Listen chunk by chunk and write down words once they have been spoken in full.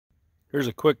Here's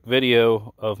a quick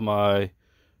video of my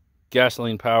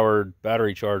gasoline powered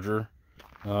battery charger.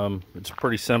 It's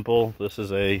pretty simple. This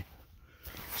is a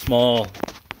small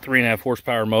 3.5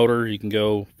 horsepower motor. You can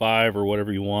go 5 or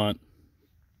whatever you want.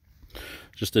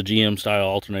 Just a GM style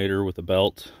alternator with a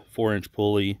belt, 4-inch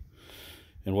pulley,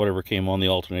 and whatever came on the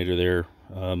alternator there.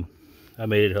 I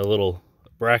made a little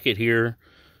bracket here.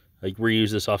 I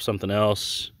reused this off something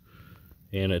else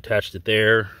and attached it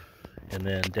there. And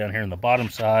then down here on the bottom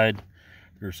side,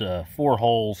 there's 4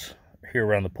 holes here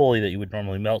around the pulley that you would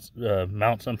normally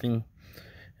mount something.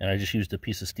 And I just used a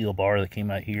piece of steel bar that came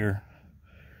out here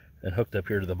and hooked up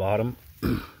here to the bottom.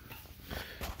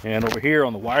 And over here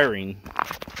on the wiring,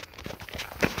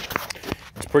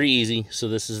 it's pretty easy. So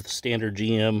this is the standard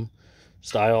GM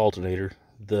style alternator.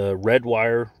 The red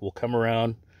wire will come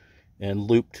around and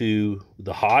loop to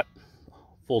the hot,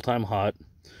 full-time hot.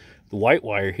 The white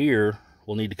wire here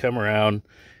will need to come around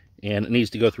and it needs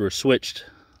to go through a switched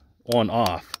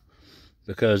on-off,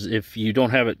 because if you don't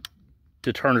have it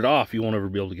to turn it off, you won't ever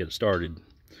be able to get it started.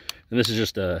 And this is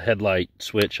just a headlight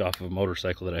switch off of a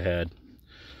motorcycle that I had.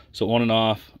 So on and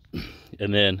off,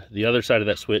 and then the other side of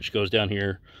that switch goes down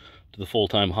here to the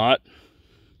full-time hot,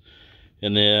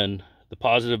 and then the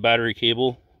positive battery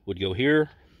cable would go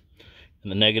here,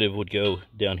 and the negative would go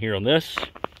down here on this.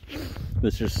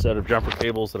 This is just a set of jumper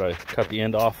cables that I cut the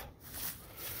end off.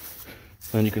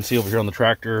 And you can see over here on the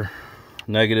tractor,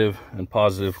 negative and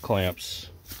positive clamps.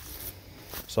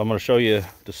 So I'm going to show you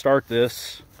to start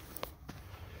this.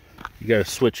 You got to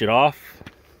switch it off,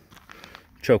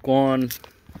 choke on,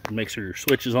 and make sure your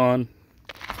switch is on.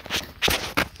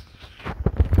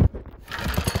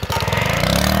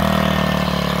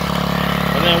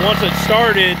 And then once it's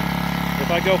started,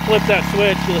 if I go flip that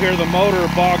switch, you'll hear the motor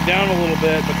bog down a little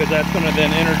bit, because that's going to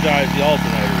then energize the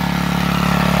alternator.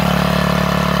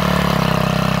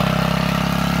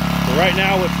 So right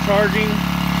now it's charging.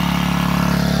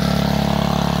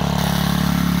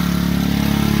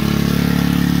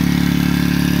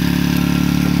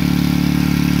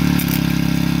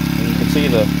 And you can see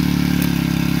the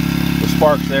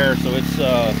sparks there, so it's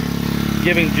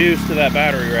giving juice to that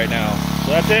battery right now.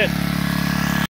 So that's it.